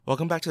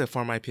Welcome back to the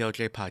Form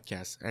IPLJ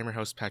podcast. I'm your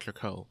host, Patrick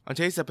Ho. On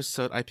today's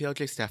episode,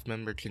 IPLJ staff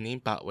member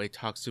Janine Botway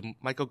talks to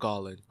Michael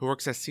Gollin, who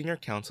works as senior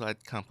counsel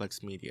at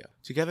Complex Media.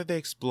 Together, they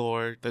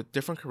explore the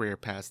different career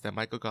paths that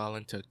Michael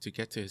Gollin took to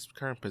get to his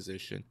current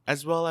position,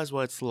 as well as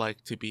what it's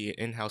like to be an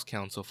in-house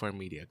counsel for a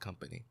media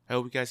company. I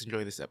hope you guys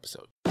enjoy this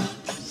episode.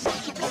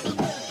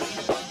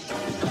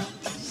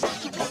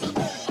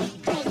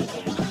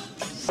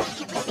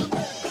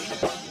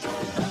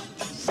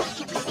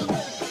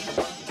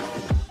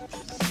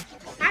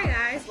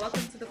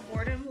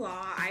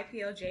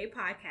 IPLJ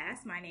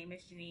podcast. My name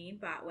is Janine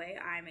Botway.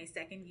 I'm a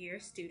second-year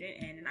student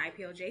and an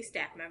IPLJ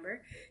staff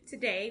member.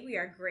 Today, we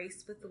are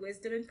graced with the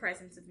wisdom and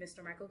presence of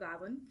Mr. Michael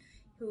Gollin,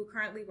 who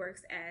currently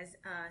works as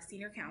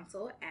senior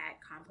counsel at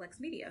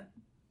Complex Media.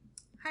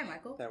 Hi,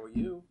 Michael. How are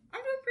you?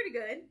 I'm doing pretty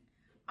good.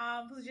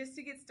 So just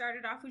to get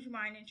started off, would you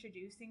mind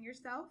introducing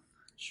yourself?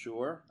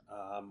 Sure.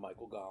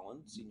 Michael Gollin,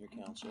 senior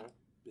counsel,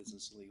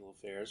 business and legal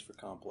affairs for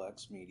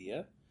Complex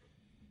Media.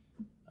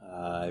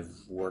 I've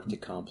worked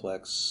at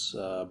Complex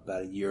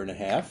about a year and a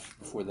half.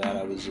 Before that,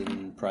 I was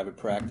in private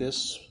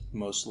practice,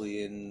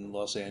 mostly in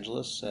Los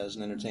Angeles as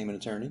an entertainment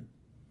attorney.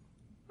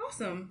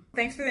 Awesome.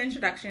 Thanks for the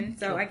introduction.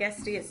 So I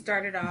guess to get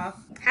started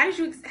off, how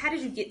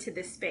did you get to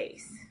this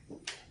space?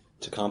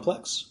 To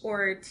Complex?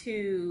 Or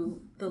to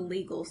the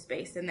legal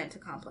space, and then to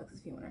Complex,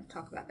 if you want to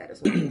talk about that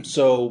as well.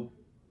 So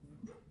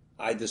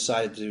I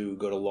decided to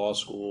go to law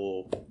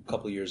school a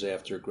couple of years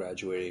after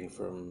graduating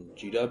from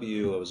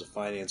GW. I was a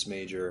finance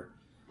major.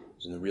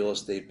 I was in the real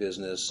estate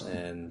business,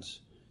 and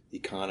the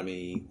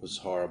economy was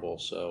horrible.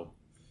 So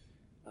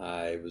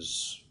I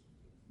was,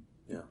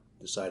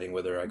 deciding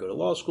whether I go to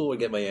law school or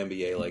get my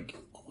MBA like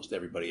almost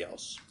everybody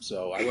else.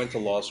 So I went to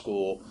law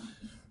school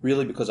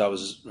really because I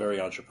was very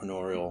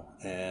entrepreneurial,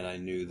 and I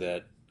knew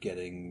that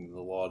getting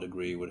the law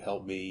degree would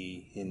help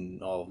me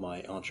in all of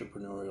my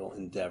entrepreneurial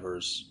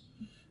endeavors.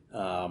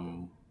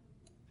 And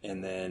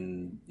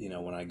then,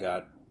 when I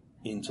got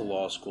into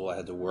law school, I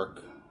had to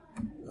work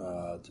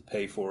to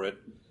pay for it.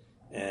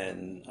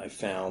 And I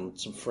found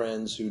some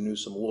friends who knew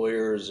some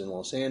lawyers in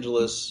Los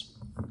Angeles.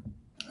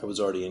 I was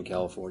already in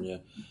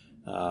California.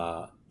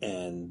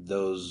 And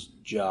those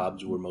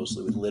jobs were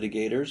mostly with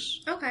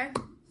litigators. Okay.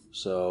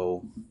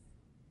 So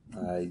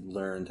I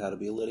learned how to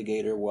be a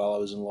litigator while I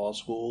was in law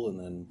school. And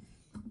then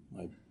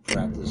my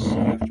practice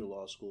after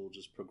law school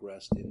just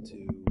progressed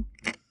into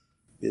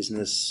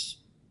business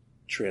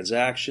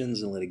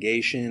transactions and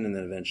litigation, and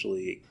then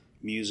eventually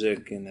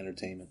music and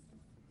entertainment.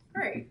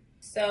 All right.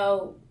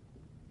 So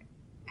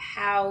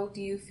how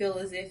do you feel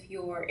as if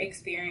your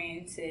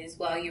experiences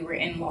while you were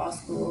in law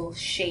school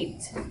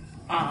shaped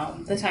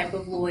the type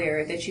of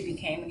lawyer that you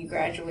became when you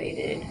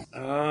graduated?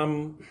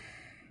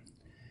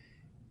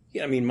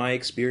 My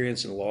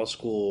experience in law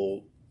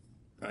school,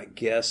 I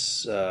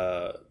guess,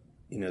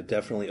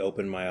 definitely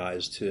opened my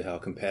eyes to how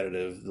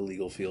competitive the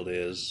legal field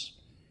is.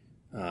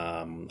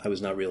 I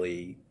was not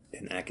really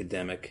an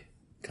academic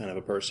kind of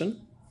a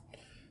person.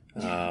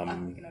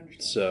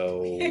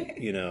 So,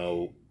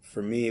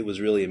 for me, it was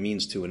really a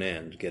means to an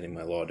end, getting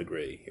my law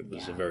degree. It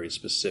was a very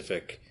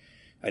specific,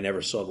 I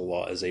never saw the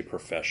law as a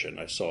profession.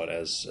 I saw it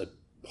as a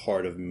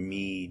part of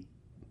me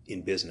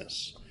in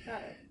business.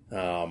 Got it.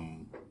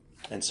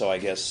 And so I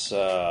guess,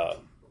 I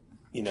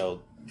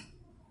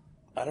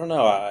don't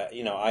know.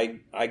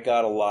 I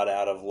got a lot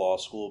out of law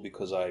school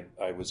because I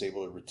was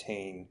able to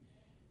retain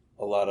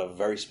a lot of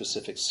very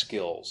specific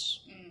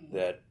skills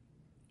that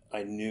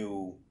I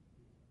knew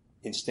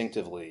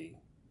instinctively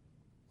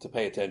to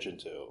pay attention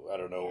to. I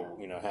don't know,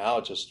 how.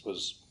 It just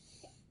was,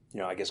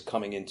 I guess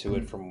coming into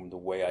it from the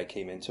way I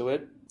came into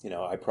it,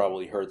 I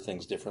probably heard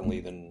things differently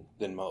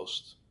than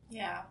most.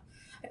 Yeah.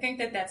 I think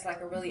that's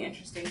like a really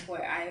interesting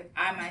point.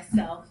 I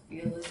myself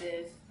feel as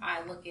if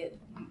I look at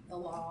the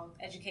law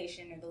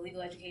education or the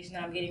legal education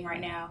that I'm getting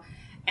right now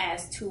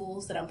as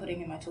tools that I'm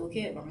putting in my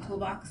toolkit or my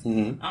toolbox.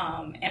 Mm-hmm.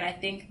 And I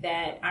think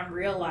that I'm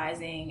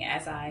realizing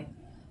as I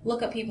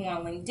look up people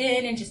on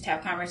LinkedIn and just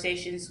have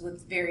conversations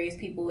with various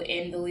people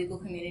in the legal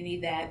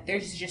community that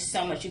there's just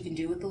so much you can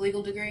do with the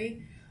legal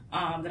degree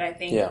that I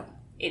think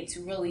it's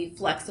really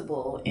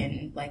flexible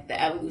in like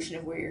the evolution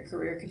of where your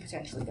career can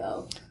potentially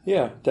go.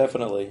 Yeah,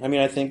 definitely.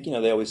 I think,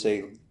 they always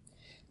say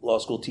law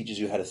school teaches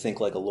you how to think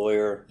like a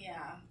lawyer. Yeah.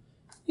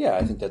 Yeah,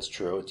 I think that's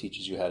true. It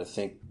teaches you how to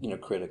think,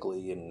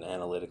 critically and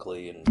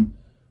analytically and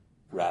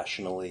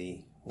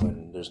rationally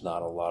when there's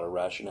not a lot of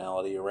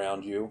rationality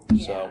around you.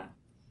 Yeah. So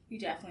you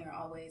definitely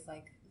are always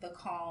like the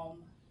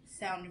calm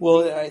sound.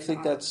 Well, I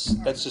think that's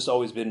just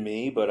always been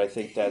me, but I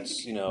think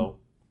that's, you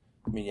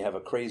have a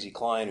crazy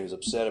client who's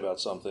upset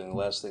about something. The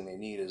last thing they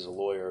need is a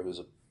lawyer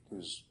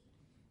who's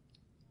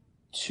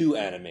too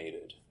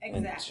animated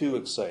and too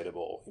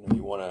excitable.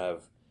 You want to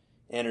have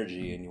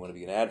energy and you want to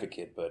be an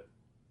advocate, but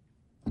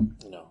I'm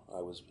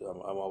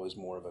always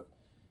more of a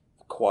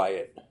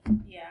quiet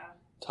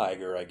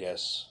tiger, I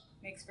guess.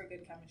 Makes for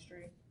good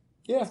chemistry.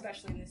 Yeah.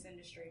 Especially in this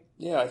industry.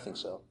 Yeah, I think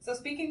so. So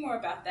speaking more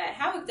about that,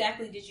 how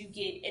exactly did you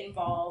get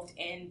involved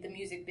in the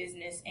music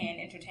business and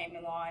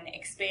entertainment law and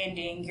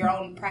expanding your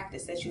own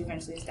practice that you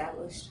eventually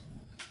established?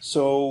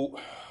 So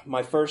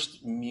my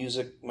first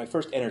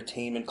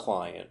entertainment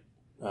client,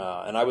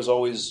 and I was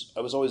always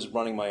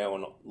running my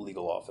own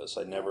legal office.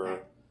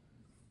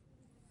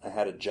 I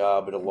had a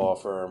job at a law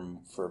firm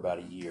for about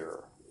a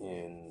year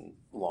in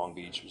Long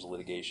Beach. It was a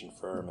litigation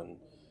firm, and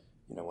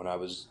when I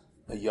was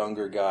a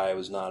younger guy,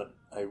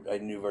 I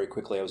knew very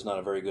quickly I was not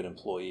a very good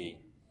employee.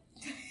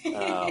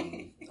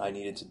 I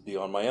needed to be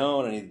on my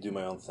own. I needed to do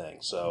my own thing.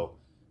 So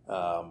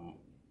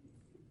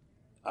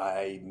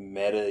I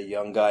met a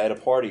young guy at a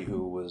party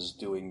who was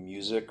doing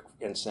music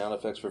and sound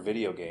effects for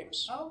video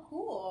games. Oh,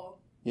 cool.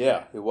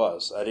 Yeah, it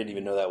was. I didn't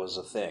even know that was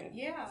a thing.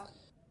 Yeah.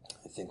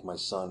 I think my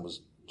son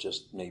was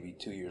just maybe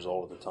 2 years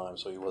old at the time,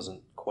 so he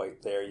wasn't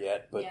quite there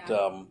yet. But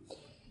so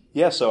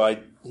he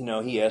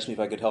asked me if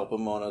I could help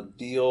him on a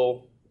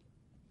deal.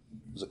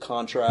 It was a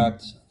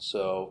contract.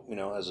 So,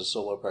 as a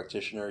solo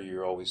practitioner,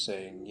 you're always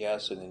saying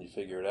yes, and then you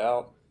figure it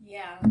out.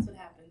 Yeah, that's what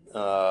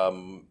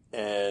happens.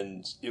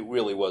 And it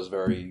really was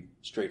very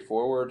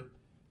straightforward.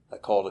 I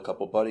called a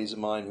couple buddies of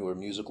mine who were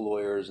music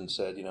lawyers and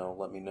said,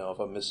 let me know if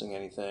I'm missing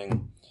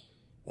anything.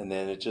 And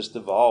then it just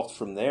evolved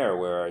from there,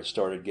 where I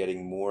started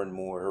getting more and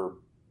more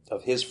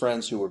of his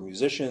friends who were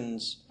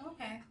musicians.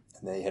 Okay.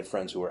 And they had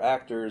friends who were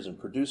actors and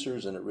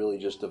producers, and it really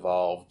just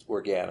evolved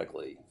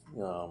organically,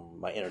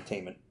 my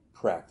entertainment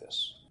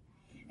practice.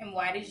 And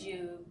why did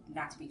you,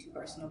 not to be too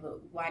personal,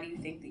 but why do you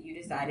think that you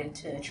decided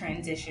to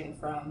transition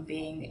from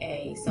being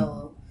a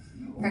solo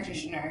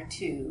practitioner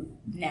to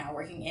now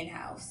working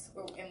in-house?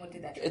 And what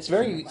did that transition It's a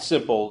very look like?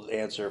 simple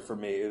answer for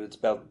me. It's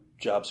about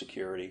job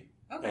security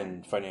Okay.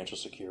 and financial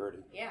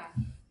security. Yeah.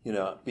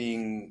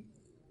 Being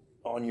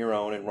on your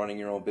own and running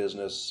your own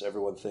business,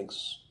 everyone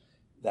thinks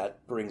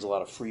that brings a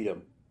lot of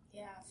freedom.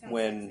 Yeah, sounds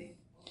When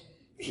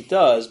sexy. it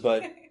does,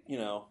 but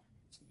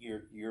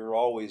you're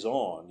always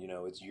on.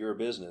 It's your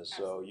business,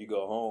 so Absolutely. you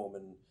go home,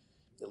 and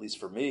at least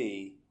for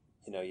me,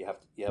 you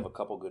have a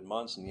couple good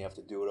months, and you have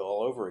to do it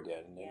all over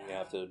again, and then you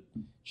have to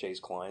chase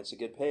clients to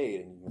get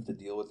paid, and you have to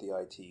deal with the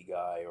IT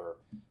guy or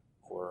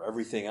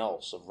everything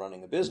else of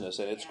running a business,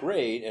 and it's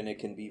great, and it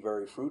can be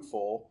very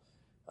fruitful,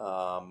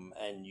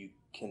 and you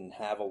can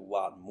have a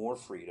lot more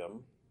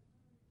freedom,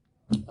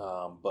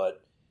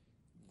 but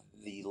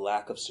the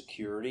lack of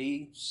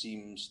security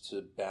seems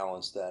to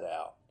balance that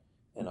out.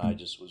 And I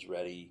just was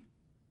ready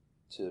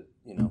to,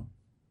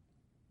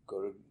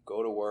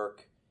 go to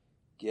work,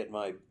 get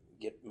my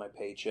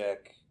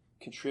paycheck,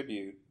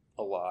 contribute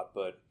a lot,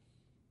 but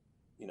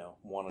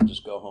want to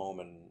just go home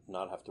and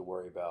not have to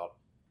worry about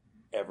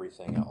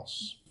everything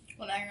else.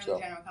 Well, now you're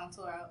on the general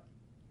counsel route.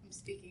 I'm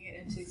speaking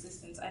it into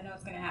existence. I know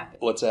it's going to happen.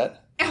 What's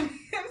that? I'm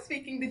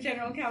speaking the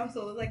general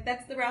counsel. Like,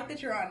 that's the route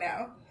that you're on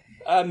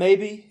now.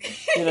 Maybe,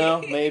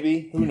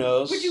 maybe. Who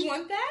knows? Would you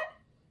want that?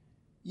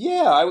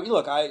 Yeah,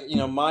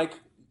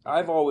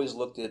 I've always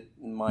looked at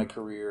my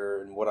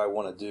career and what I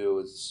want to do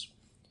is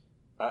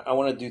I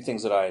want to do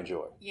things that I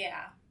enjoy.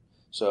 Yeah.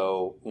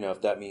 So,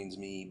 if that means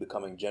me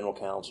becoming general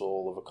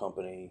counsel of a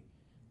company,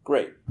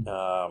 great.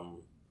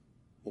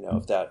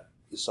 If that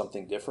is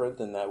something different,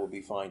 then that would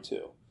be fine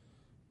too.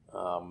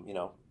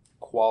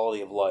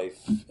 Quality of life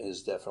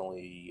is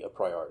definitely a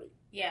priority.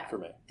 Yeah, for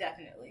me.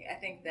 Definitely. I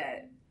think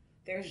that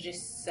there's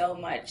just so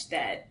much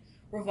that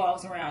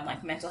revolves around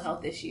like mental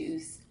health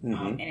issues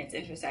and its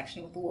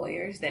intersection with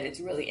lawyers that it's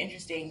really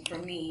interesting for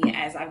me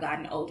as I've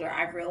gotten older.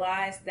 I've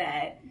realized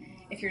that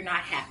if you're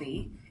not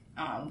happy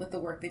with the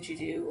work that you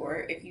do,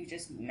 or if you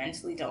just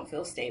mentally don't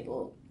feel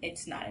stable,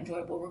 it's not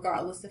enjoyable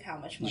regardless of how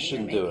much money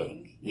you're making. You shouldn't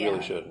do it. You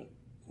really shouldn't.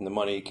 And the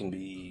money can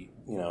be,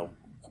 a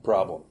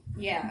problem.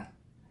 Yeah.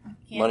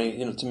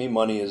 Money, to me,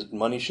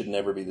 money should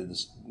never be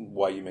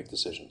why you make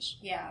decisions.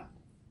 Yeah.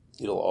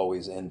 It'll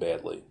always end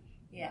badly.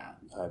 Yeah.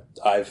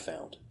 I've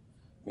found.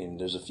 I mean,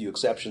 there's a few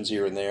exceptions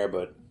here and there,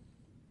 but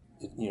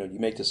you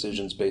make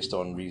decisions based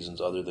on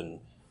reasons other than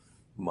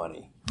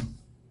money.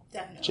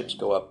 Definitely. Chips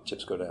go up,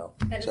 chips go down.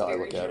 That's how I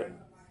look at it.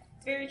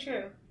 It's very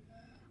true.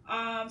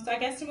 So I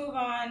guess to move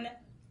on,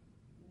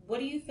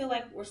 what do you feel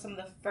like were some of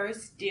the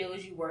first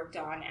deals you worked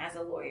on as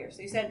a lawyer?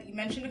 So you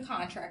mentioned a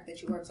contract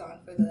that you worked on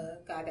for the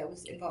guy that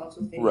was involved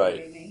with video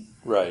gaming.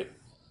 Right.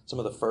 Some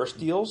of the first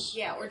deals?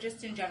 Yeah, or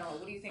just in general.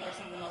 What do you think are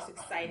some of the most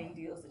exciting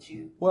deals that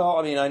you... Well,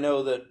 I mean, I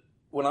know that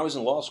when I was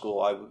in law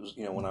school, I was,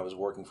 when I was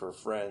working for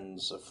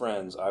friends,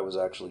 I was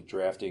actually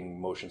drafting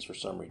motions for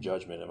summary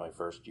judgment in my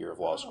first year of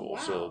law school. Wow.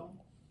 So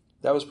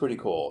that was pretty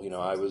cool.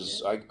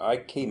 I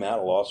came out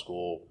of law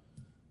school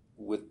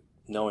with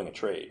knowing a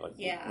trade,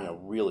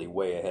 really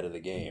way ahead of the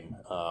game.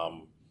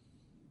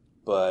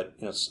 But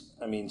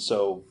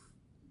so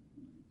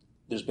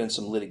there's been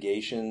some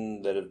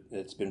litigation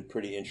it's been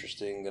pretty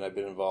interesting that I've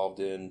been involved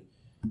in.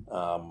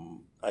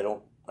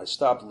 I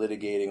stopped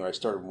litigating, or I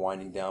started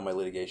winding down my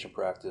litigation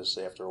practice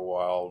after a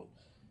while,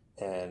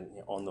 and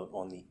on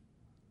the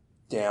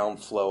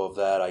downflow of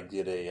that, I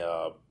did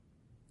a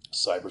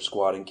cyber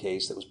squatting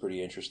case that was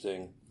pretty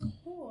interesting.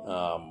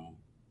 Cool.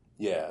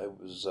 It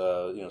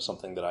was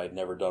something that I had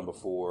never done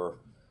before.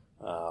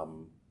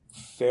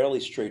 Fairly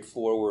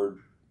straightforward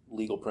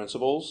legal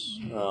principles,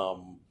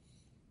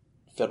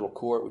 federal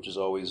court, which is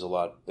always a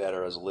lot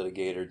better as a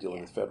litigator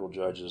dealing with federal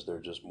judges. They're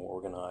just more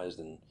organized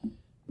and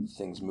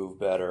things move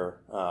better.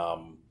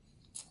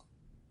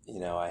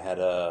 I had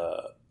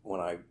when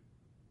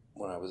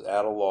I was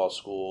out of law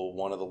school,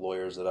 one of the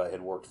lawyers that I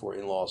had worked for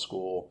in law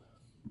school,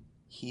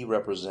 he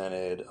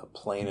represented a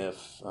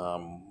plaintiff,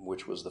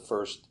 which was the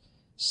first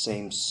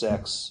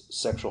same-sex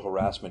sexual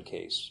harassment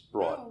case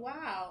brought. Oh,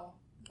 wow.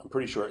 I'm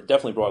pretty sure it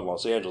definitely brought in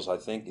Los Angeles. I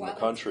think in Wow, the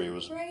country it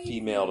was crazy.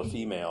 female to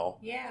female.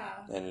 Yeah.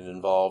 And it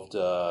involved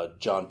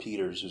John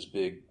Peters, who's a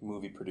big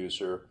movie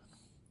producer.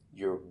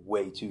 You're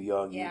way too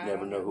young. Yeah, You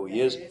never I know don't who know he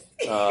who is.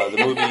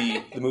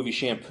 that The movie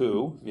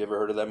Shampoo. Have you ever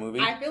heard of that movie?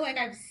 I feel like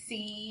I've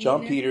seen...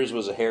 John Peters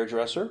was a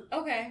hairdresser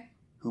Okay.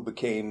 who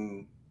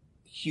became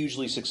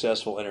hugely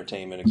successful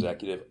entertainment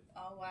executive.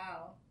 Oh,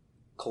 wow.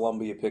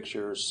 Columbia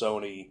Pictures,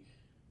 Sony,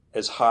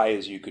 as high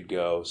as you could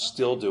go,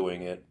 still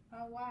doing it.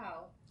 Oh,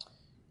 wow.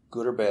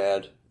 Good or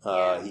bad.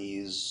 Yeah.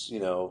 He's,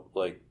 Still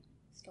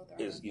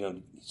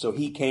throwing. so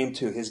he came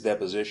to his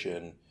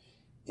deposition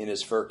in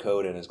his fur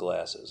coat and his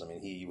glasses. I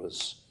mean, he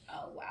was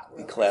Oh, wow. the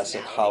Real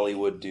classic personality.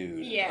 Hollywood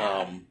dude.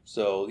 Yeah.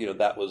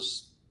 That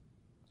was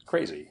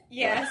crazy.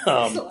 Yes,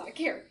 that's a lot of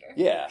character.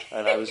 Yeah,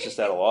 and I was just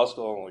out of law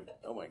school. I'm like,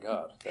 oh my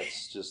God,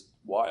 that's just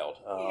wild.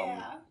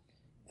 Yeah.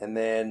 And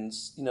then,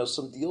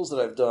 some deals that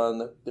I've done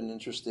that have been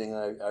interesting.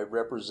 I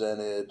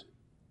represented,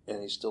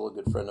 and he's still a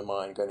good friend of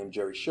mine, a guy named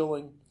Jerry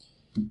Schilling,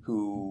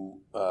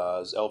 who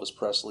is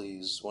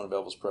one of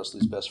Elvis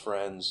Presley's best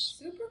friends.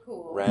 Super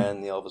cool.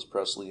 Ran the Elvis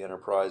Presley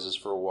Enterprises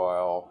for a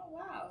while. Oh,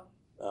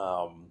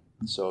 wow.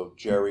 So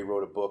Jerry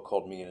wrote a book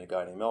called Me and a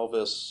Guy Named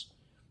Elvis.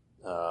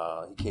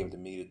 He came to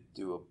me to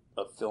do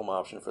a film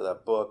option for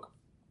that book.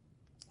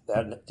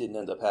 That didn't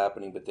end up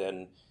happening, but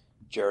then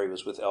Jerry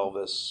was with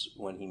Elvis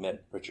when he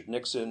met Richard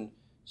Nixon.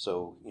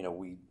 So,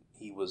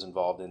 he was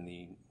involved in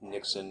the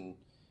Nixon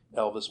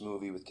Elvis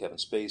movie with Kevin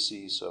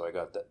Spacey, so I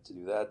got to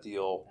do that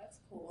deal. That's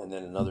cool. And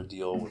then another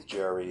deal with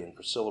Jerry and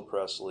Priscilla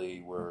Presley,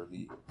 where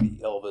the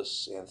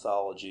Elvis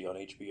anthology on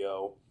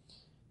HBO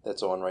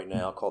that's on right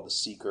now called The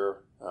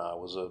Seeker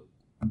was a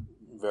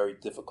very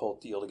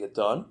difficult deal to get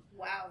done.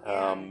 Wow.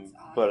 Yeah,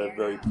 But I'm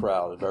very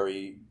proud. A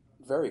very,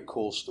 very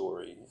cool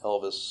story.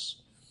 Elvis,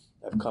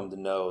 I've come to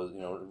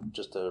know,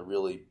 just a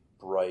really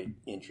bright,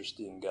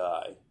 interesting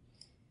guy.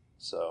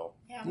 So,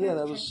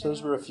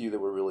 those were a few that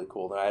were really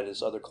cool. And I had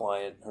this other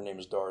client, her name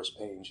is Doris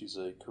Payne. She's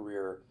a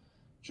career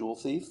jewel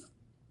thief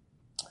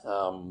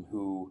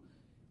who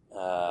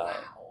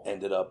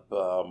ended up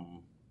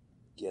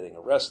getting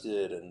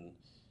arrested, and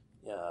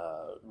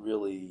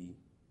really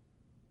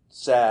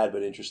sad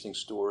but interesting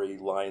story.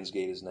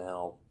 Lionsgate is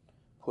now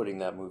putting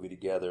that movie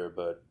together,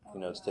 but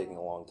it's taking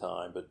a long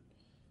time. But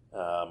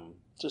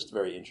just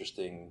very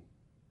interesting.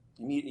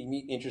 You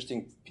meet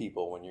interesting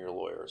people when you're a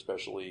lawyer,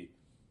 especially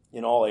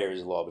in all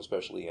areas of law, but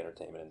especially the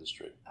entertainment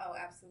industry. Oh,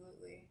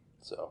 absolutely.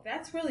 So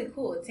that's really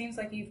cool. It seems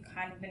like you've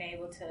kind of been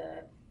able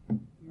to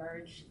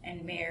merge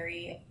and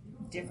marry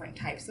different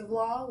types of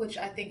law, which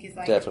I think is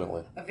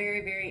definitely a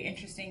very, very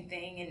interesting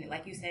thing. And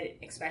like you said,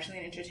 especially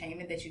in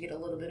entertainment, that you get a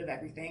little bit of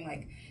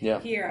everything.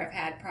 Here I've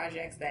had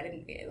projects that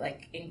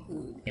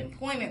include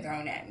employment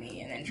thrown at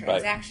me, and then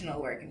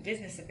transactional work and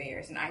business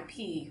affairs and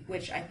IP,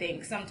 which I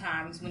think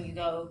sometimes when you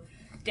go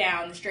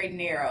down the straight and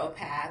narrow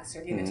paths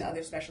or get into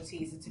other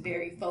specialties, it's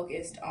very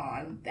focused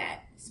on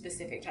that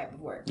specific type of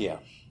work. Yeah.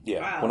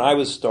 Wow. When I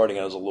was starting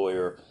out as a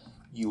lawyer,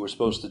 you were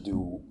supposed to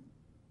do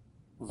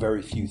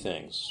very few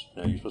things.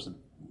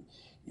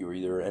 You were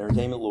either an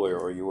entertainment lawyer,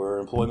 or you were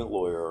an employment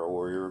lawyer,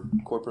 or you're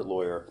a corporate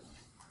lawyer.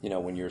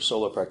 When you're a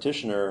solo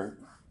practitioner,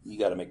 you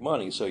got to make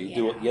money, so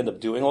you end up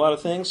doing a lot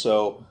of things.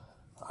 So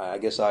I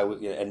guess I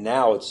would, and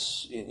now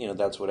it's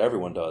that's what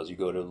everyone does. You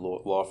go to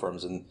law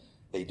firms and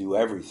they do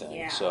everything.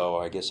 Yeah. So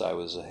I guess I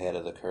was ahead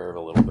of the curve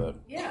a little bit.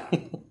 Yeah,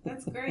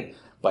 that's great.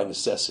 By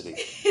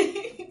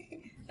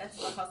necessity. That's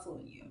the hustle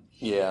in you.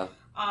 Yeah.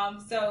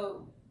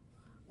 So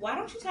why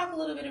don't you talk a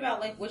little bit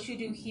about what you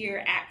do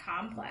here at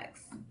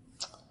Complex?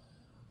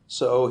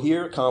 So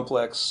here at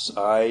Complex,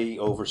 I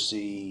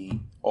oversee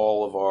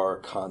all of our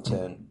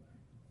content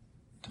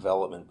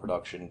development,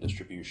 production,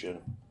 distribution.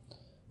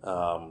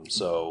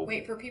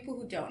 Wait, for people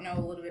who don't know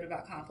a little bit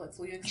about Complex,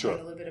 will you explain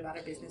a little bit about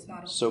our business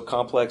model? So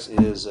Complex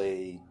is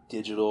a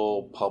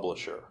digital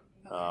publisher.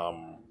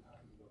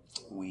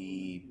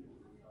 We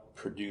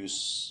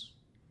produce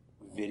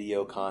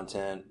video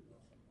content,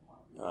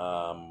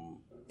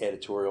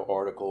 editorial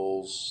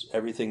articles.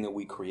 Everything that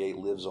we create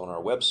lives on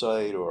our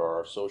website or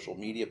our social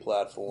media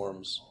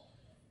platforms.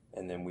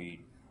 And then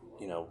we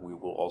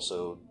will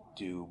also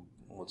do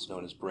what's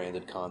known as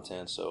branded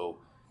content. So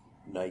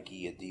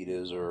Nike,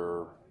 Adidas,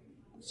 or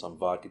some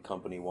vodka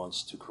company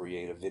wants to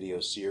create a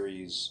video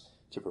series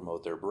to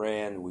promote their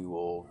brand. We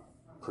will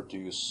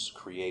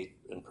create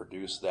and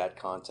produce that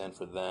content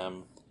for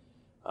them.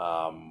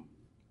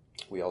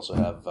 We also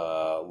have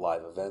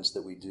live events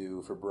that we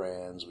do for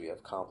brands. We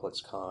have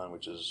ComplexCon,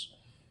 which is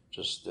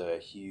just a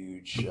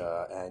huge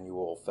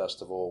annual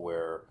festival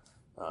where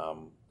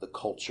the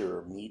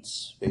culture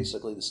meets,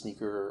 basically, the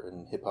sneaker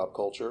and hip-hop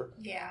culture.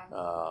 Yeah.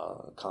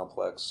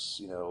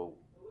 Complex,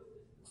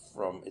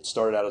 it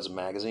started out as a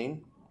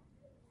magazine,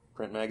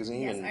 print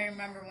magazine. Yes, and I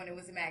remember when it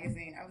was a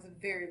magazine. I was a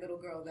very little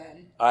girl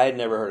then. I had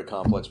never heard of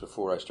Complex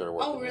before I started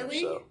working Oh, really?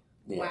 here. So,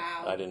 yeah,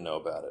 wow. I didn't know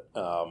about it.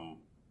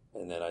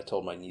 And then I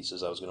told my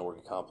nieces I was going to work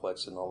at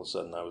Complex, and all of a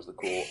sudden I was the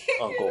cool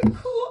uncle.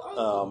 Cool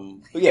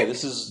uncle. But yeah,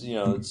 this is,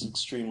 it's an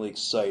extremely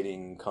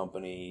exciting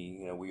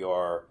company. We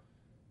are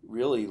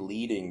really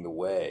leading the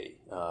way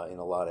in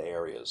a lot of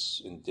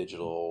areas, in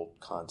digital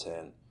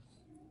content,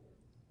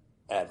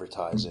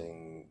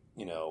 advertising,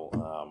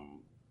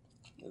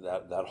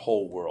 that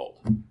whole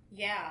world.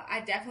 Yeah,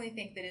 I definitely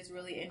think that it's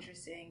really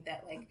interesting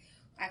that,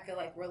 I feel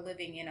like we're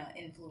living in an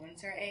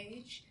influencer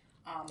age,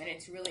 and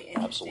it's really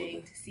interesting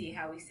Absolutely. to see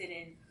how we sit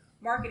in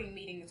marketing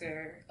meetings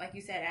or, like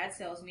you said, ad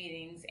sales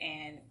meetings,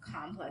 and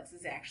Complex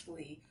is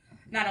actually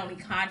not only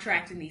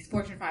contracting these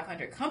Fortune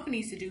 500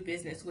 companies to do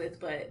business with,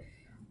 but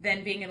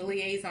then being a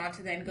liaison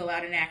to then go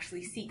out and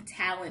actually seek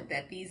talent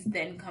that these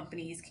then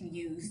companies can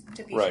use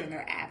to feature Right. in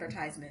their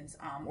advertisements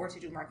or to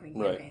do marketing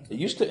Right. campaigns. It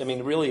used to,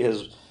 it really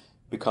has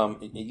become,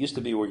 it used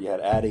to be where you had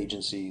ad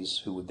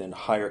agencies who would then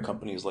hire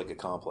companies like a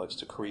Complex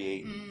to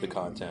create the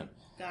content.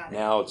 Got it.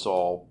 Now it's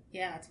all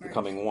It's merged.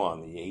 becoming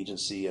one. The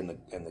agency and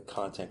the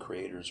content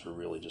creators are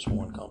really just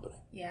one company.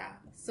 Yeah.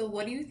 So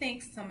what do you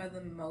think some of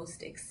the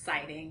most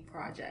exciting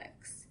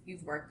projects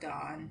you've worked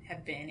on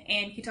have been?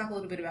 And can you talk a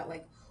little bit about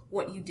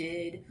what you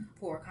did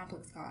for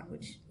Complex Con,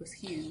 which was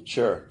huge?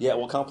 Sure. Yeah,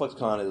 well, Complex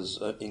Con is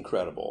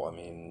incredible.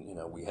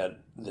 We had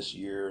this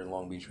year in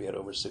Long Beach, we had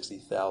over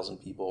 60,000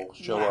 people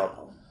show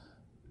up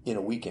in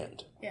a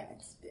weekend. Yeah,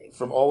 it's big.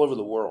 From all over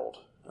the world.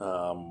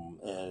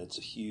 And it's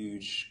a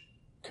huge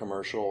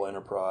commercial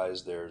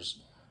enterprise. There's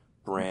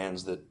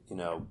brands that,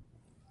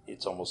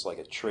 it's almost like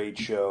a trade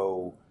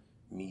show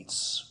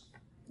meets,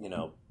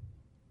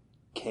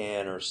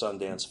 Cannes or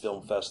Sundance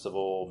Film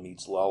Festival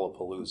meets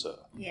Lollapalooza.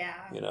 Yeah.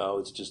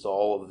 It's just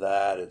all of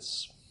that.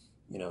 It's,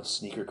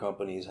 sneaker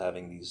companies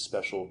having these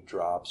special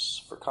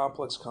drops for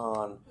Complex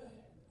Con,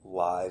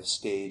 live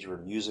stage where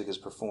music is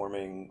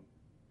performing.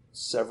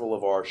 Several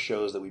of our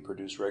shows that we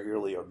produce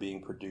regularly are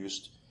being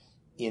produced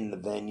in the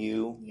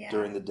venue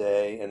during the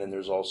day. And then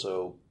there's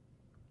also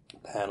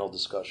panel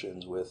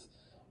discussions with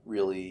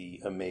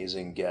really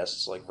amazing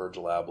guests like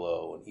Virgil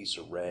Abloh and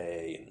Issa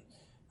Rae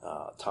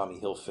and Tommy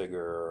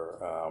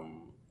Hilfiger,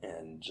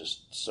 and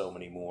just so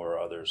many more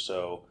others.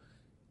 So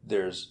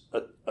there's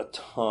a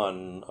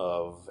ton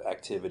of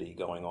activity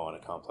going on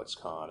at Complex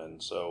Con.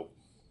 And so,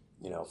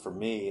 for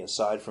me,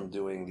 aside from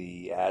doing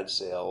the ad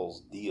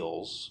sales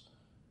deals,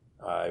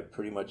 I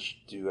pretty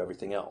much do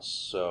everything else.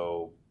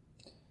 So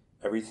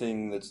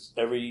anytime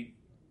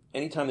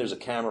there's a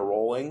camera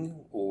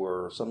rolling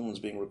or someone's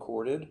being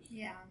recorded,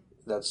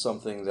 that's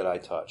something that I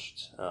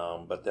touched.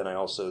 But then I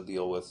also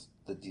deal with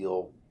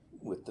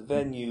the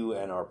venue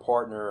and our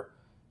partner.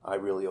 I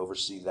really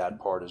oversee that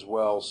part as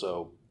well.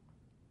 So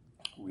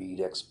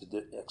Reed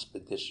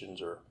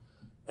Expeditions or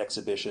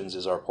Exhibitions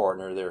is our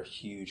partner. They're a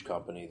huge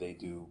company. They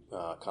do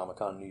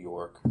Comic-Con New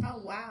York.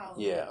 Oh, wow.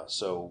 Yeah.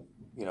 So,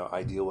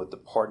 I deal with the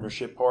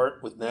partnership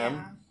part with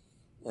them.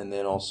 And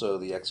then also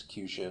the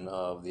execution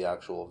of the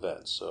actual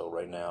events. So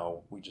right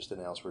now, we just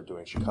announced we're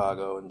doing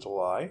Chicago in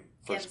July,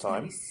 first it's time.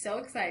 Gonna be so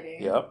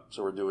exciting. Yep.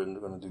 So we're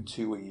going to do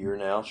 2 a year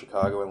now,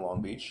 Chicago and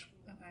Long Beach.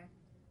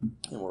 Okay.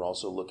 And we're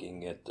also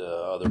looking at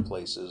other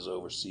places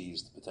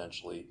overseas to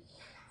potentially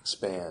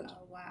expand.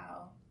 Oh,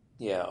 wow.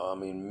 Yeah,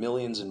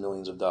 millions and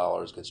millions of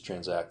dollars gets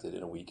transacted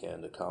in a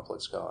weekend at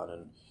Complex Con,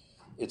 and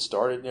it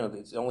started.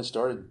 It's only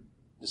started.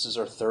 This is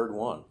our third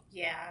one.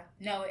 Yeah.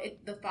 No,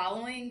 the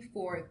following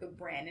for the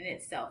brand in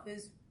itself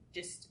is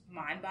just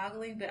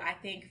mind-boggling. But I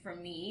think for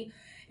me,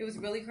 it was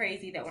really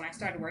crazy that when I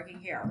started working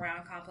here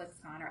around Complex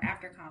Con or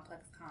after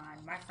Complex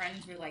Con, my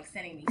friends were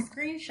sending me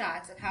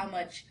screenshots of how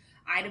much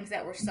items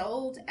that were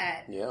sold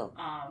at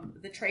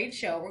the trade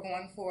show were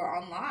going for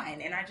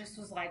online. And I just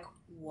was like,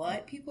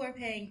 what? People are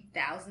paying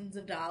thousands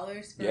of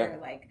dollars for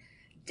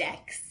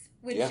decks,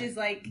 which is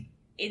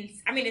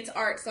it's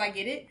art, so I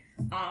get it.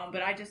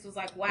 But I just was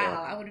like,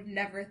 wow, I would have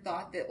never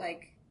thought that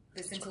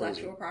this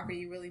intellectual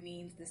property really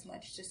means this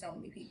much to so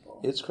many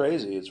people. It's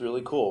crazy. It's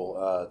really cool.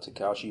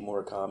 Takashi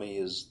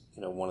Murakami is,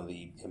 one of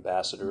the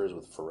ambassadors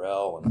with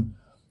Pharrell, and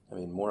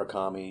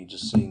Murakami,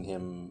 just seeing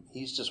him,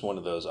 he's just one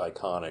of those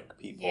iconic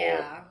people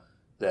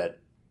that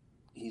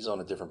he's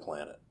on a different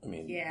planet.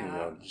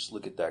 Just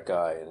look at that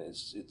guy, and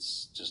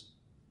it's just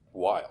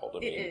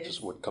wild.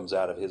 Just what comes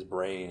out of his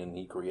brain, and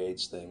he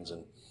creates things,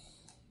 and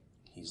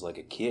he's like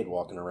a kid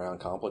walking around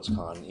Complex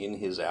Con in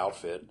his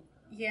outfit.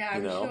 Yeah,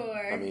 I'm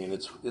sure.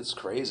 It's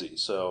crazy.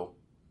 So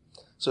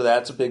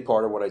that's a big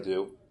part of what I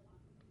do.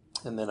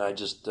 And then I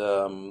just,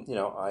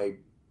 I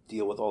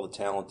deal with all the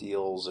talent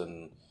deals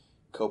and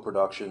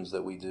co-productions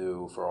that we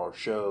do for our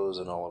shows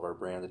and all of our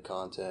branded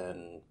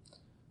content.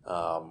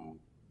 And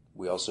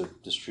we also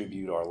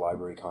distribute our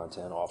library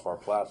content off our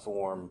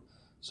platform.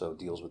 So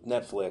deals with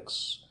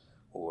Netflix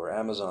or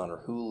Amazon or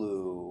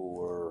Hulu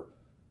or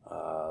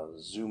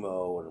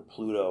Zumo or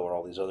Pluto or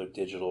all these other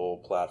digital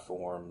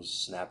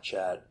platforms,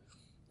 Snapchat,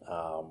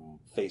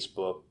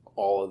 Facebook,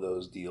 all of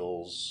those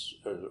deals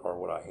are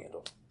what I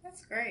handle.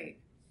 That's great.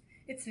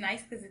 It's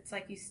nice because it's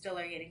like you still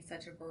are getting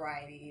such a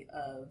variety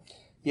of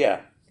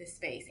this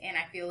space. And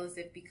I feel as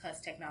if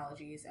because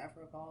technology is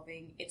ever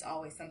evolving, it's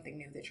always something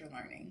new that you're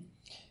learning.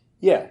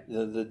 Yeah,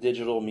 the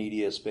digital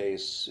media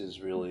space is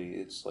really,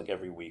 it's like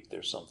every week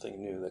there's something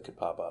new that could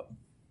pop up.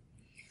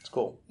 It's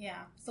cool.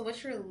 Yeah. So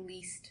what's your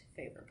least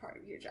favorite part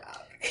of your job?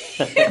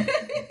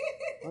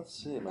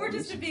 Let's see. Or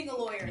just being a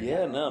lawyer.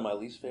 Yeah, no, my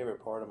least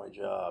favorite part of my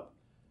job.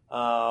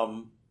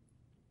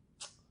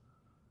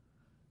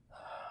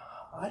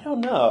 I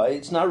don't know.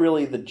 It's not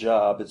really the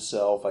job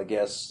itself. I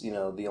guess,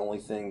 the only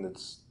thing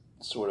that's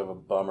sort of a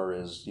bummer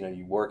is,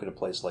 you work at a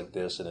place like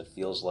this and it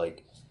feels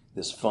like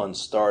this fun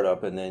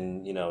startup, and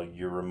then,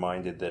 you're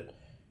reminded that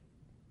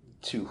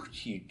two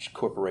huge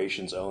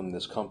corporations own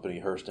this company,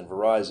 Hearst and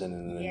Verizon,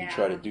 and then you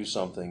try to do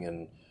something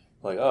and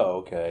like, oh,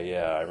 okay,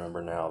 yeah, I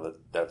remember now that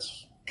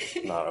that's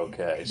not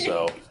okay.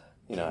 So,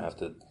 I have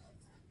to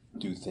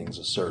do things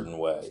a certain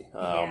way.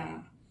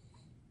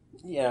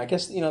 Yeah, I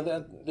guess,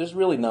 that there's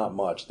really not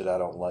much that I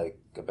don't like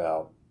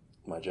about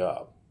my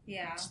job.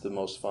 Yeah. It's the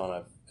most fun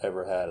I've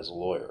ever had as a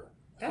lawyer.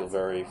 I feel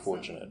very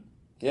fortunate.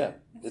 Yeah,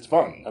 it's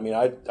great. fun. I mean,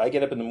 I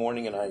get up in the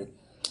morning and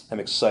I'm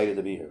excited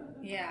to be here.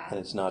 Yeah. And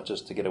it's not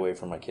just to get away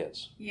from my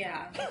kids.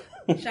 Yeah.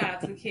 Shout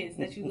out to the kids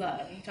that you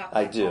love. You talk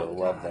about I do all the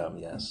love time. them,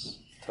 yes.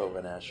 Tova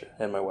and Asher.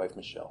 And my wife,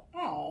 Michelle.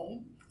 Oh.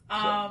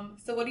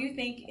 So what do you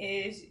think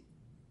is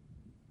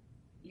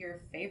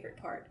your favorite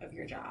part of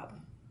your job?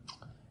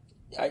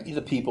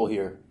 The people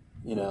here.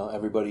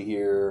 Everybody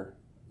here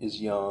is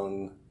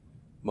young,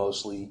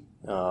 mostly.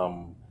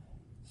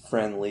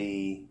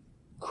 Friendly,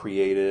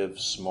 creative,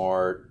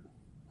 smart.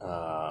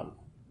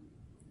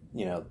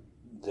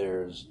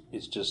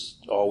 It's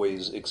just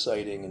always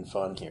exciting and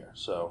fun here.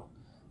 So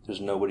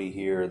there's nobody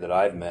here that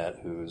I've met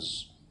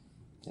who's,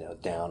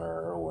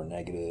 downer or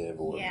negative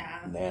or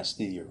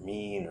nasty or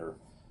mean or,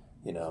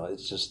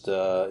 it's just,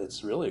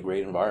 it's really a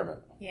great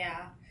environment.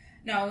 Yeah.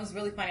 No, it was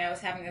really funny. I was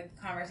having a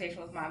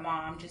conversation with my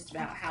mom just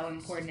about how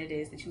important it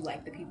is that you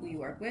like the people you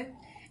work with.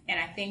 And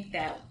I think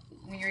that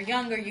when you're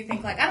younger, you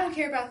think like, I don't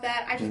care about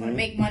that. I just want to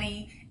make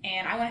money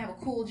and I want to have a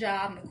cool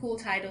job and a cool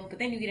title. But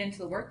then you get into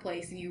the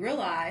workplace and you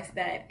realize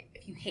that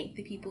if you hate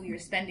the people you're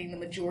spending the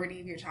majority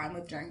of your time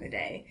with during the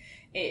day,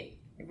 it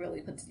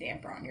really puts a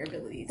damper on your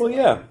ability to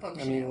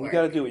function. I mean, you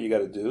got to do what you got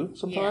to do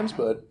sometimes,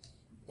 but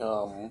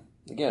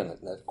again,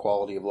 that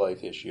quality of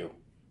life issue,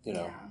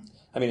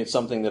 I mean, it's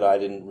something that I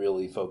didn't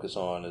really focus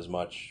on as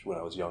much when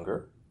I was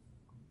younger,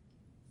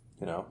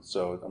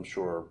 so I'm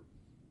sure,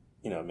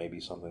 maybe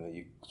something that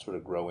you sort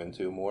of grow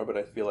into more, but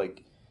I feel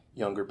like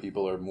younger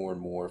people are more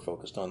and more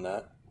focused on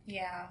that.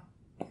 Yeah.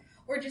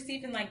 Or just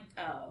even like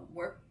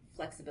work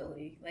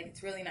flexibility. Like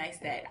it's really nice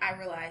that I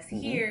realize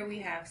here we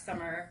have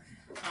summer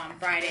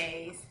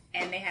Fridays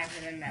and they have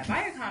them at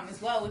Viacom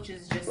as well, which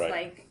is just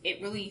like,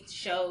 it really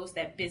shows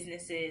that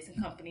businesses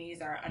and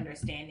companies are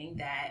understanding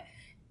that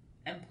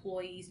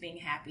employees being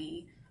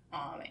happy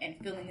and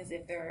feeling as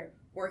if their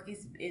work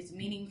is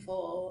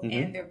meaningful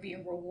and they're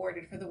being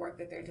rewarded for the work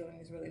that they're doing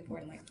is really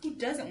important. Like, who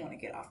doesn't want to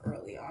get off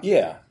early on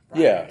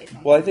Friday?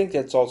 Well, I think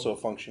that's also a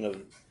function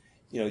of,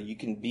 you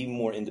can be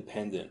more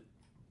independent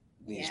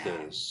these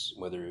days.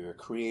 Whether you're a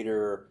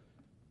creator,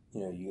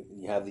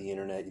 you have the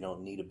internet, you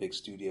don't need a big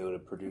studio to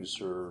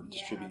produce or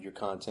distribute your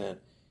content.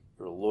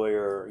 You're a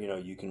lawyer,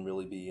 you can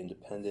really be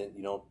independent.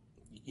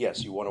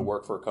 Yes, you want to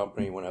work for a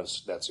company, you want to have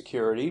that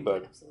security,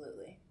 but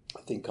Absolutely.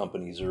 I think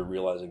companies are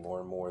realizing more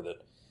and more that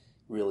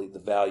really the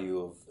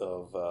value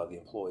of the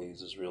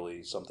employees is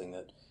really something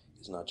that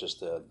is not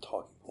just a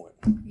talking point.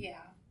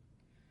 Yeah.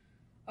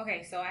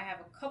 Okay, so I have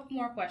a couple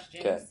more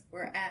questions. Okay.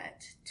 We're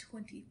at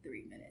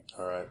 23 minutes.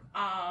 All right.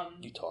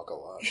 You talk a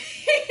lot.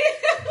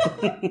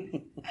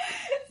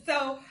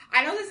 So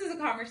I know this is a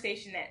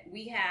conversation that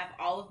we have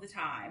all of the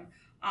time,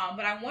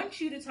 but I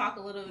want you to talk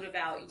a little bit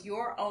about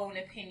your own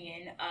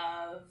opinion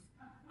of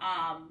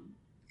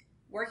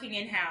working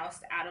in-house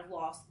out of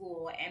law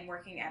school and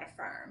working at a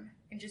firm,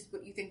 and just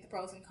what you think the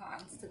pros and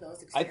cons to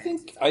those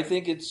experiences are. I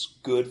think it's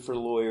good for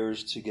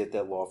lawyers to get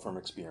that law firm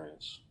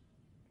experience.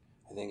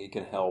 I think it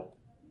can help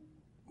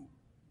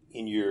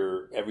in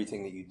your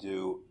everything that you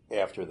do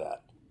after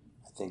that.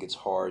 I think it's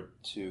hard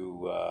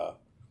to.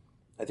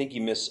 I think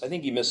you miss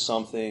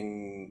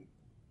something.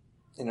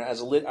 I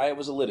was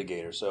a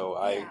litigator, so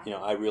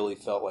I really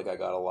felt like I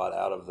got a lot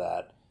out of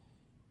that,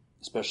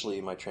 especially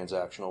in my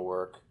transactional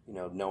work.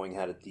 Knowing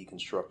how to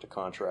deconstruct a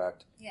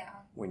contract. Yeah.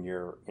 When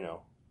you're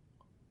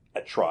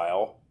at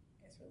trial,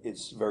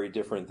 it's very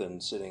different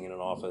than sitting in an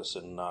office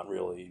and not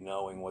really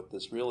knowing what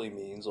this really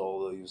means,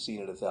 although you've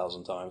seen it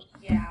 1,000 times.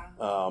 Yeah.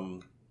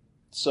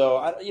 So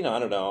I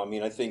don't know. I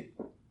mean, I think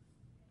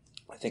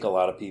a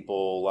lot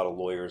of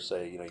lawyers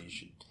say, you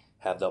should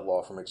have that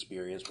law firm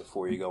experience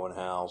before you go in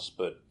house.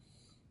 But,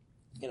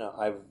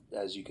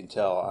 as you can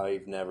tell,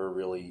 I've never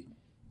really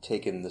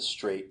taken the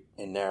straight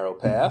and narrow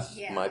path.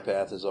 Yeah. My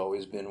path has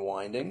always been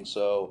winding.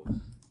 So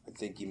I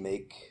think you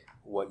make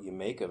what you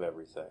make of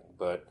everything.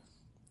 But,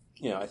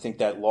 I think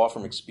that law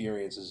firm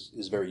experience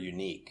is very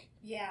unique.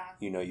 Yeah.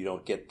 You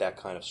don't get that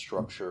kind of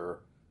structure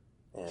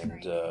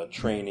and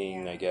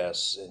training, Yeah. I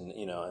guess, and,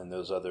 and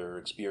those other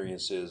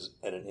experiences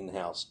at an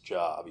in-house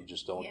job. You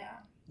just don't. Yeah.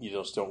 You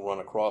just don't run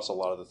across a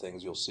lot of the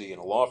things you'll see in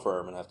a law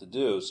firm and have to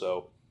do.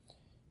 So,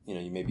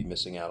 you may be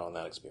missing out on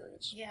that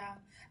experience. Yeah,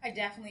 I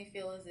definitely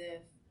feel as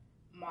if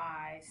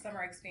my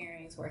summer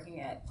experience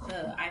working at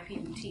the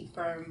IP boutique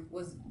firm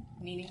was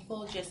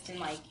meaningful, just in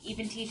like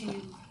even teaching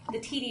you the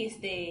tedious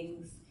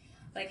things,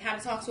 like how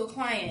to talk to a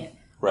client.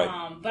 Right.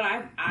 But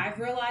I've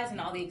realized in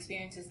all the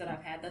experiences that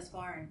I've had thus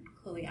far, and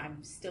clearly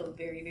I'm still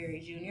very, very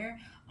junior,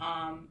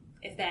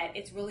 is that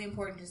it's really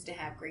important just to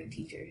have great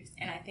teachers.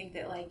 And I think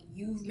that, like,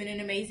 you've been an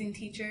amazing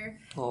teacher.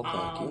 Oh,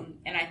 thank you.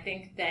 And I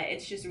think that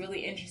it's just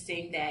really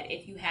interesting that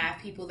if you have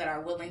people that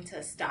are willing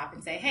to stop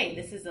and say, hey,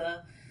 this is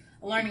a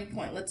learning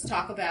point. Let's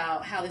talk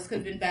about how this could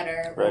have been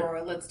better, right.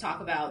 Or let's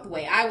talk about the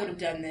way I would have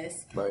done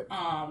this, right.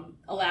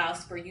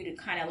 Allows for you to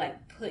kind of,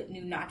 like, put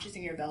new notches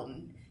in your belt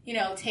and,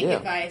 take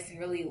advice and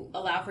really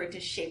allow for it to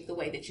shape the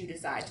way that you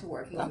decide to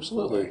work.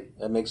 Absolutely. Forward.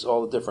 That makes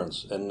all the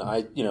difference. And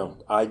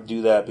I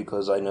do that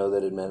because I know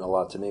that it meant a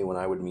lot to me when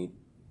I would meet,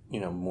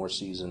 more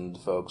seasoned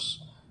folks,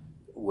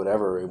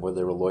 whether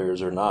they were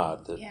lawyers or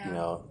not, that,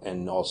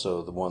 and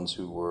also the ones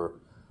who were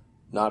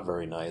not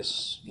very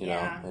nice,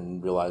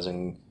 and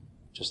realizing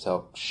just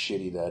how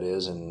shitty that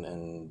is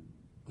and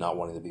not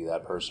wanting to be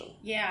that person.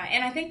 Yeah.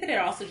 And I think that it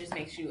also just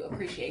makes you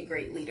appreciate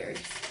great leaders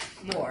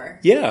more.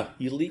 Yeah,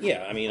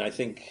 I mean, I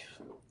think,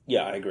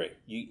 I agree.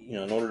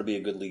 In order to be a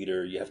good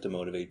leader, you have to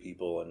motivate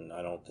people, and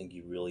I don't think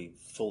you really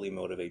fully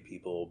motivate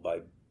people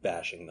by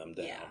bashing them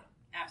down. Yeah,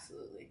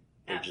 absolutely.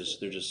 They're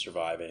just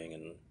surviving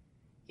and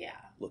yeah,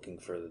 looking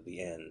for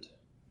the end.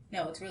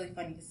 No, it's really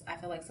funny because I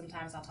feel like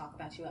sometimes I'll talk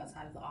about you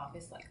outside of the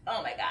office, like,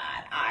 oh my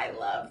God, I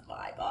love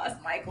my boss,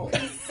 Michael.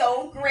 He's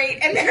so great.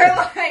 And they're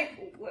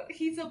like,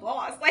 he's a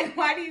boss. Like,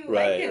 why do you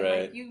like him?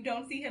 Right. Like, you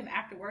don't see him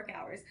after work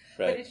hours.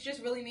 Right. But it's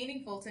just really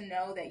meaningful to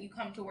know that you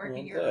come to work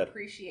and you're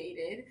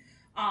appreciated.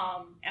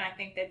 And I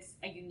think that's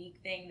a unique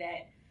thing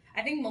that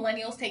I think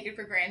millennials take it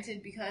for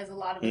granted because a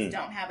lot of us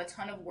don't have a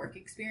ton of work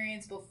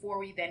experience before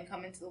we then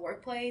come into the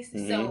workplace.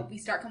 Mm-hmm. So we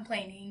start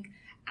complaining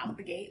out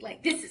the gate,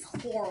 like, this is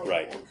horrible,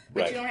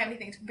 but you don't have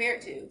anything to compare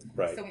it to.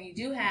 Right. So when you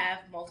do have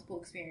multiple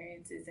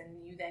experiences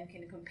and you then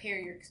can compare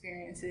your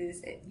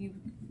experiences, you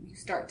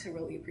start to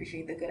really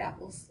appreciate the good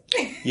apples.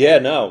 Yeah,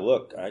 no,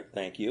 look, I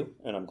thank you,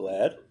 and I'm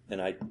glad,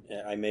 and I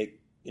make,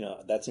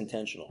 that's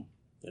intentional.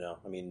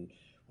 I mean,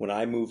 when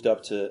I moved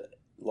up to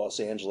Los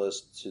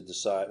Angeles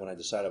when I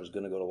decided I was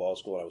going to go to law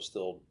school, I was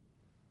still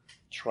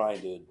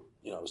trying to,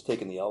 I was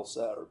taking the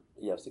LSAT,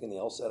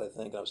 I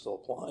think, I was still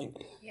applying.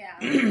 Yeah.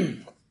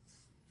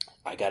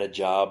 I got a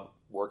job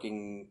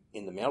working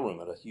in the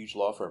mailroom at a huge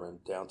law firm in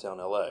downtown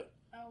LA.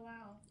 Oh,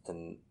 wow.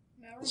 And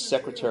the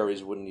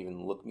secretaries wouldn't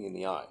even look me in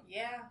the eye.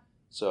 Yeah.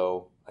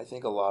 So I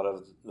think a lot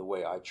of the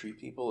way I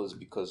treat people is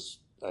because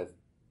I've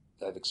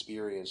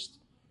experienced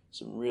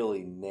some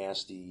really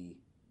nasty,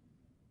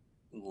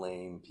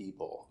 lame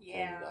people.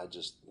 Yeah. And I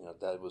just,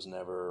 that was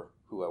never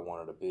who I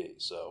wanted to be.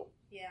 So,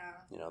 yeah.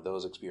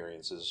 Those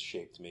experiences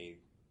shaped me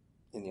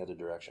in the other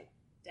direction.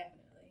 Definitely.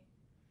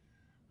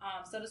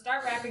 So to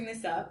start wrapping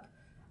this up,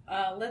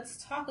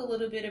 let's talk a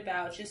little bit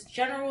about just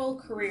general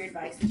career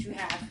advice that you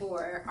have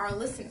for our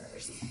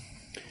listeners.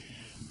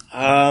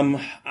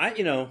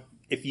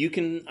 If you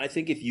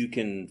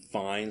can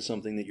find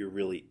something that you're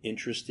really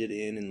interested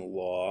in the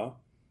law,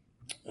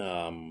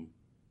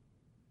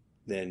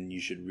 then you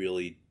should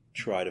really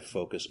try to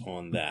focus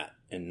on that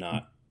and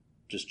not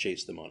just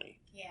chase the money.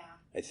 Yeah.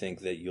 I think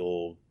that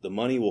the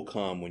money will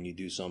come when you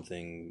do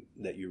something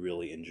that you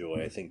really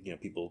enjoy. I think,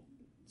 people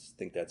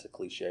think that's a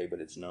cliche, but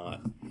it's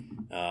not.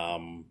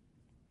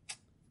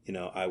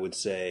 I would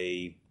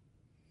say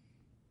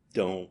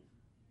don't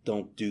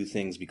do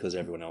things because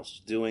everyone else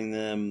is doing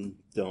them.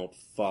 Don't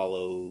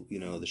follow,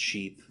 the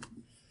sheep.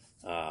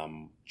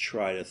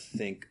 Try to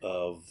think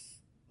of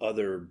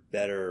other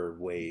better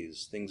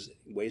ways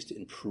to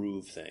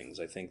improve things.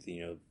 I think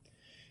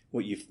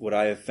what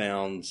I have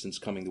found since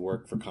coming to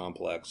work for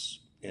Complex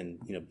and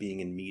being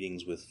in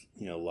meetings with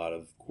a lot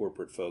of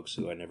corporate folks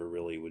who I never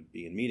really would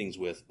be in meetings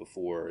with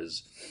before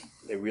is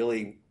they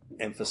really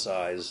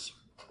emphasize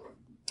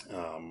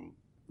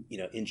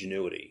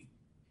ingenuity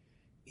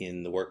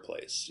in the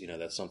workplace.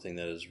 That's something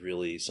that is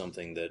really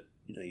something that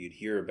you'd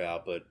hear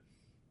about, but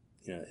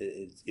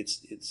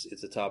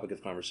it's a topic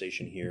of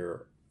conversation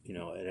here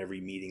at every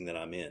meeting that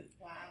I'm in.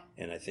 Wow.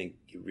 And I think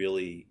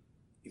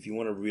if you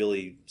want to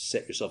really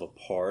set yourself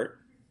apart,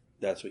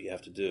 that's what you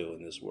have to do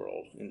in this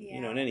world,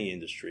 in any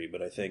industry.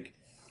 But I think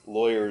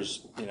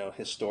lawyers,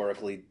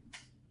 historically,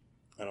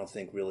 I don't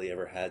think really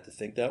ever had to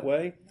think that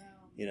way.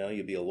 No.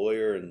 You'd be a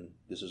lawyer, and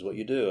this is what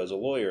you do as a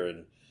lawyer,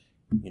 and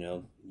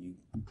you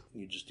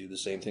just do the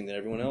same thing that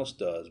everyone else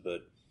does.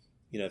 But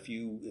if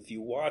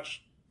you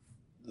watch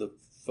the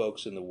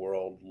folks in the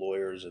world,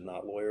 lawyers and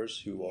not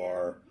lawyers, who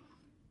are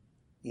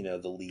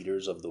the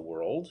leaders of the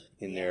world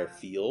in their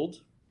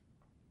field,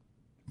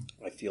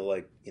 I feel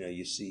like,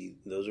 you see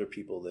those are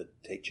people that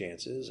take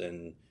chances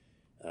and,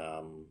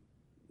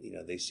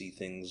 they see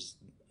things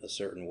a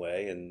certain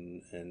way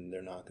and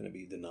they're not going to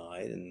be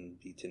denied and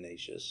be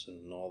tenacious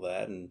and all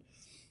that. And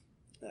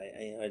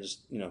I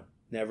just,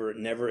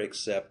 never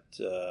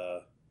accept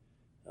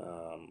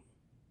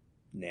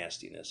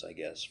nastiness, I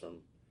guess,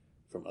 from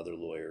other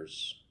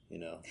lawyers.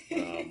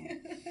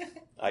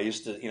 I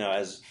used to,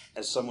 as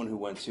someone who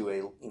went to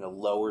a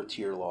lower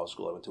tier law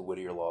school, I went to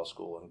Whittier Law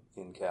School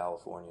in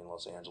California, in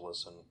Los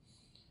Angeles, and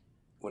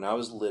when I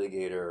was a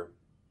litigator,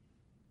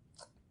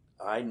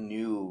 I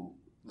knew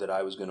that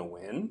I was going to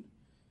win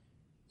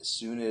as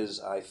soon as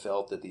I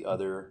felt that the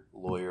other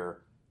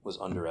lawyer was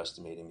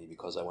underestimating me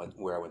because I went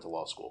to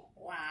law school.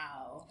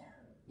 Wow.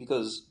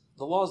 Because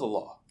the law is the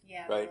law.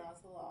 Yeah, right? The law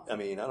is the law. I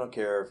mean, I don't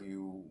care if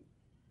you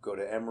go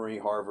to Emory,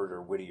 Harvard,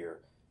 or Whittier.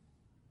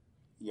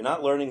 You're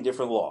not learning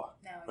different law,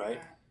 No, right?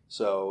 Not.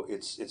 So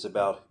it's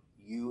about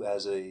you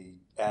as a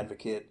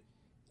advocate,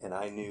 and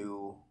I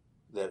knew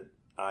that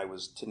I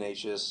was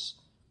tenacious,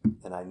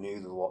 and I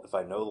knew the law. If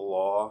I know the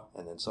law,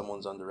 and then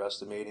someone's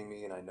underestimating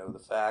me, and I know the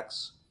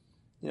facts,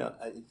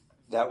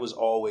 that was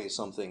always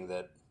something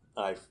that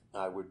I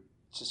would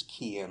just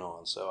key in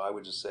on. So I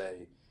would just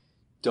say,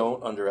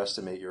 don't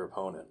underestimate your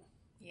opponent.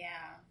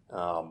 Yeah.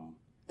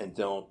 And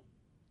don't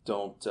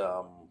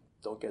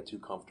get too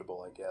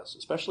comfortable, I guess,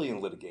 especially in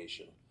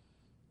litigation.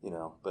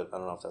 But I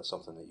don't know if that's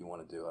something that you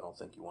want to do. I don't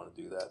think you want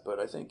to do that. But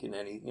I think in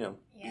any,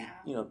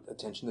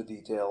 attention to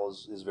detail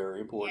is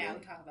very important. Yeah,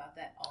 we talk about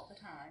that all the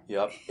time.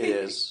 Yep, it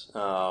is.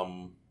 I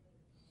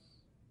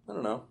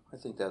don't know. I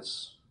think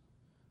that's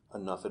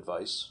enough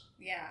advice.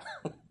 Yeah.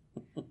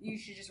 You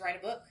should just write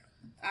a book,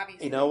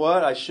 obviously. You know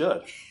what? I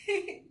should.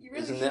 You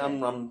really should.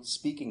 I'm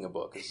speaking a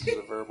book. This is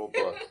a verbal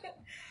book.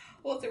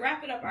 Well, to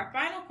wrap it up, our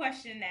final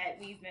question that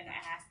we've been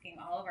asking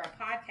all of our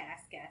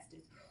podcast guests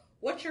is,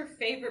 what's your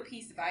favorite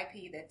piece of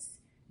IP that's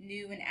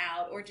new and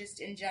out, or just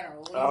in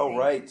general? What do you think?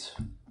 Right.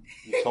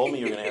 You told me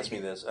you were going to ask me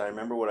this. I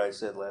remember what I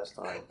said last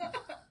time.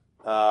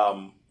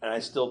 And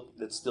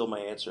that's still my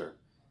answer.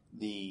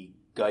 The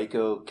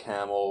Geico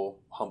Camel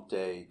Hump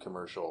Day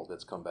commercial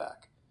that's come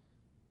back.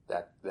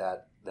 That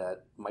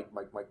Mike.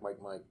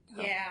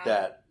 Yeah.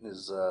 That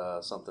is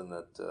something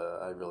that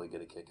I really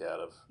get a kick out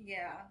of.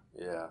 Yeah.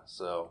 Yeah.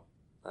 So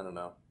I don't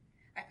know.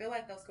 I feel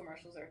like those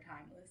commercials are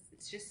timeless.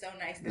 It's just so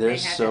nice that They're they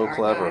have so that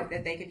clever. archive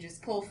that they can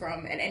just pull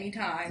from at any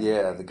time.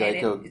 Yeah, the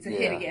Geico. And it's a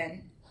hit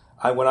again.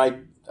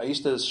 I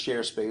used to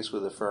share space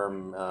with a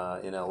firm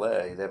in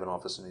LA. They have an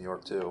office in New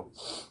York too.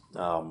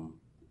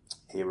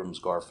 Abrams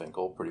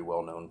Garfinkel, pretty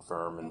well known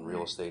firm in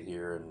real estate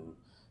here, and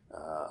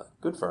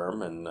good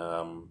firm. And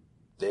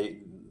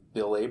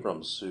Bill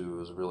Abrams, who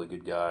was a really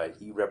good guy,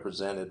 he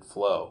represented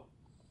Flow.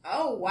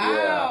 Oh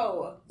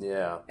wow!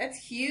 Yeah. That's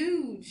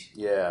huge.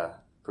 Yeah,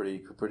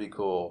 pretty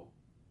cool.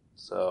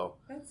 So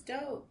that's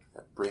dope.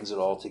 That brings it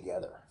all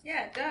together.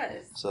 Yeah, it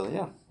does. So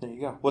yeah, there you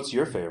go. What's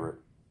your favorite?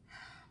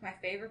 My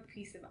favorite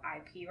piece of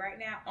IP right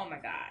now? Oh my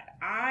God.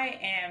 I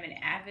am an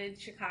avid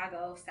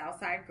Chicago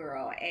Southside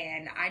girl,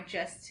 and I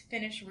just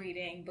finished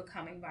reading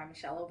Becoming by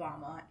Michelle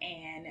Obama,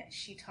 and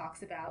she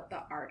talks about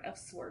the art of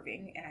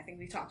swerving, and I think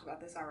we've talked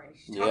about this already.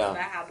 She talks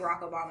about how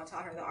Barack Obama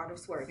taught her the art of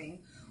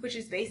swerving, which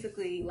is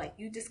basically, like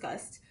you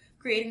discussed,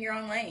 creating your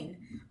own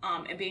lane,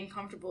 and being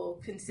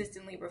comfortable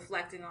consistently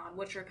reflecting on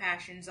what your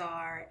passions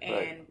are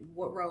and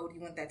what road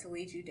you want that to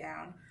lead you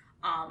down.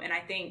 And I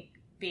think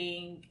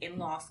being in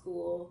law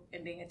school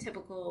and being a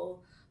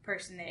typical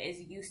person that is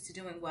used to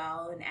doing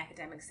well in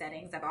academic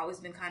settings, I've always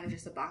been kind of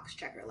just a box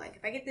checker. Like,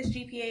 if I get this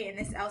GPA and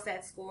this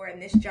LSAT score and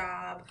this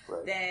job,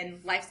 then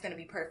life's going to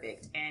be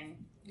perfect.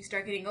 And you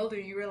start getting older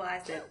and you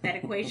realize that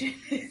equation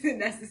isn't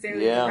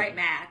necessarily the right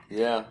math.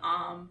 Yeah.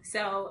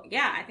 So,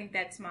 yeah, I think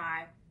that's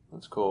my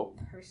cool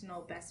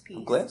personal best piece.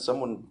 I'm glad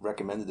someone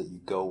recommended that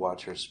you go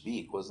watch her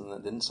speak.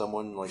 Didn't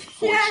someone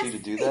force you to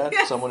do that?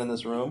 Yes. Someone in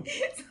this room?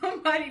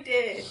 Somebody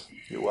did.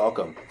 You're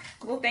welcome.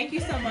 Well, thank you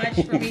so much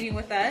for meeting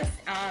with us.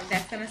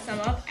 That's going to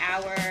sum up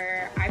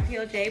our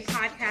IPLJ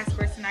podcast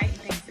for tonight.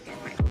 And thanks again,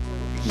 Michael.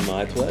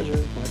 My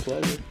pleasure. My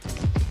pleasure.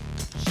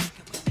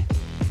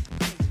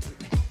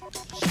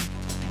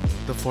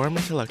 The Forum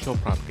Intellectual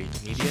Property,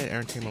 Media and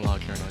Entertainment Law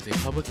Journal is a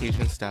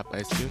publication staffed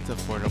by students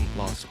of Fordham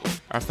Law School.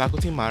 Our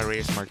faculty moderator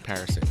is Mark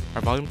Patterson.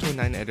 Our Volume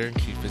 29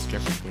 editor-in-chief is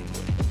Jeffrey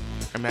Greenwood.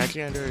 Our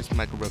managing editor is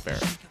Michael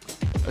Rivera.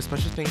 A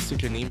special thanks to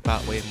Janine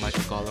Botway and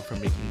Michael Gollin for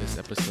making this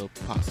episode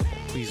possible.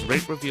 Please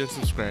rate, review, and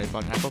subscribe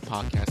on Apple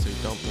Podcasts so you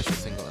don't miss a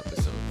single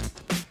episode.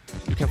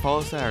 You can follow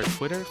us at our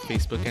Twitter,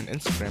 Facebook, and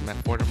Instagram at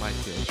Fordham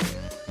IPLJ.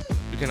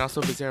 You can also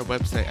visit our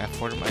website at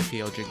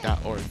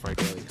fordhamiplj.org for our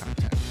daily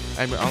content.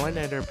 I'm your online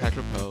editor,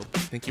 Patrick Poe.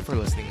 Thank you for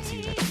listening and see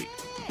you next week.